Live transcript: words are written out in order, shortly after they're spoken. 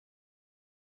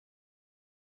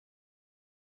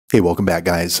Hey, welcome back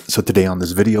guys. So today on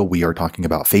this video, we are talking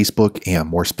about Facebook, and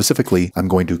more specifically, I'm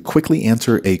going to quickly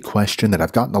answer a question that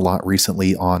I've gotten a lot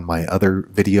recently on my other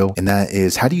video, and that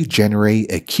is, how do you generate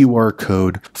a QR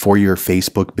code for your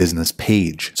Facebook business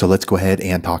page? So let's go ahead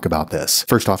and talk about this.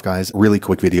 First off guys, really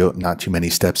quick video, not too many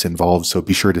steps involved, so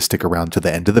be sure to stick around to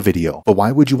the end of the video. But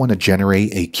why would you want to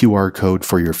generate a QR code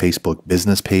for your Facebook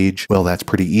business page? Well, that's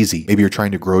pretty easy. Maybe you're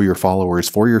trying to grow your followers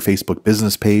for your Facebook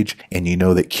business page, and you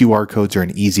know that QR codes are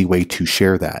an easy way to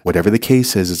share that. Whatever the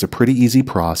case is, it's a pretty easy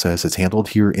process. It's handled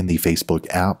here in the Facebook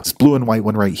app. This blue and white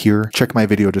one right here. Check my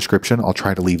video description. I'll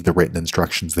try to leave the written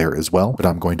instructions there as well, but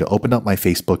I'm going to open up my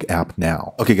Facebook app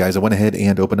now. Okay guys, I went ahead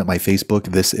and opened up my Facebook.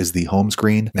 This is the home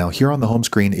screen. Now here on the home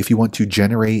screen, if you want to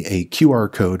generate a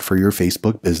QR code for your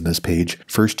Facebook business page,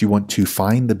 first you want to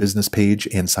find the business page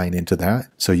and sign into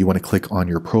that. So you want to click on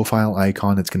your profile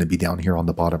icon. It's going to be down here on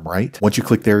the bottom right. Once you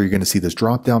click there, you're going to see this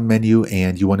drop down menu,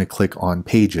 and you want to click on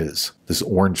pages. This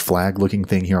orange flag looking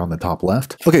thing here on the top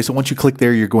left. Okay, so once you click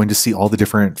there, you're going to see all the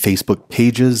different Facebook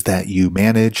pages that you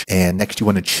manage. And next you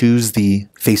want to choose the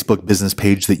Facebook business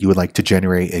page that you would like to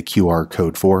generate a QR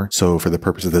code for. So for the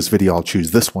purpose of this video, I'll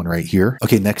choose this one right here.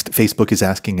 Okay, next Facebook is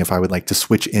asking if I would like to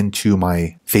switch into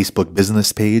my Facebook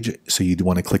business page. So you'd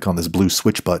want to click on this blue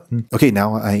switch button. Okay,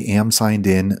 now I am signed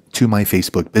in to my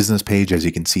Facebook business page, as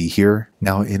you can see here.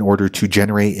 Now, in order to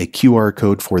generate a QR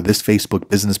code for this Facebook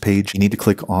business page, you need to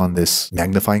click on this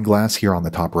magnifying glass here on the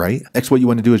top right. Next, what you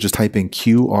want to do is just type in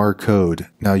QR code.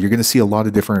 Now, you're going to see a lot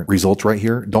of different results right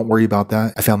here. Don't worry about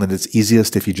that. I found that it's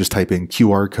easiest if you just type in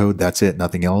QR code, that's it,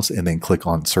 nothing else, and then click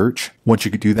on search. Once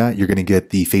you do that, you're going to get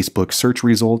the Facebook search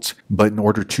results. But in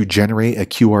order to generate a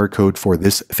QR code for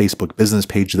this Facebook business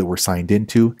page that we're signed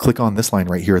into, click on this line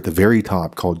right here at the very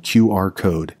top called QR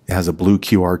code. It has a blue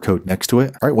QR code next to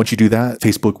it. All right, once you do that,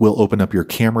 Facebook will open up your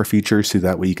camera feature so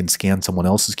that way you can scan someone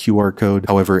else's QR code.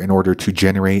 However, in order to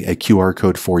generate a QR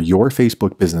code for your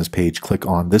Facebook business page, click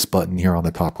on this button here on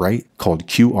the top right called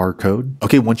QR code.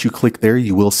 Okay, once you click there,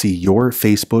 you will see your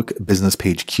Facebook business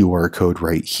page QR code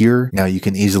right here. Now you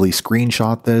can easily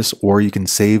screenshot this, or you can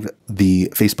save the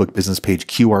Facebook business page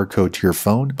QR code to your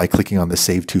phone by clicking on the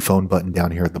Save to Phone button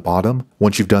down here at the bottom.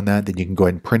 Once you've done that, then you can go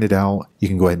ahead and print it out. You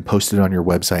can go ahead and post it on your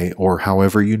website, or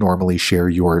however you normally share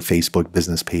your Facebook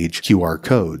business page QR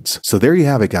codes. So there you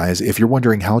have it guys. If you're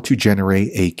wondering how to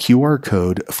generate a QR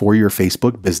code for your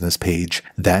Facebook business page,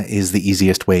 that is the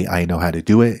easiest way I know how to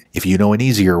do it. If you know an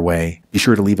easier way, be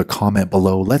sure to leave a comment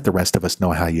below. Let the rest of us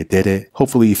know how you did it.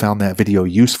 Hopefully you found that video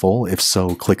useful. If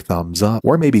so, click thumbs up,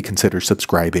 or maybe consider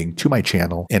subscribing to my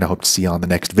channel, and I hope to see you on the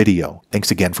next video.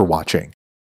 Thanks again for watching.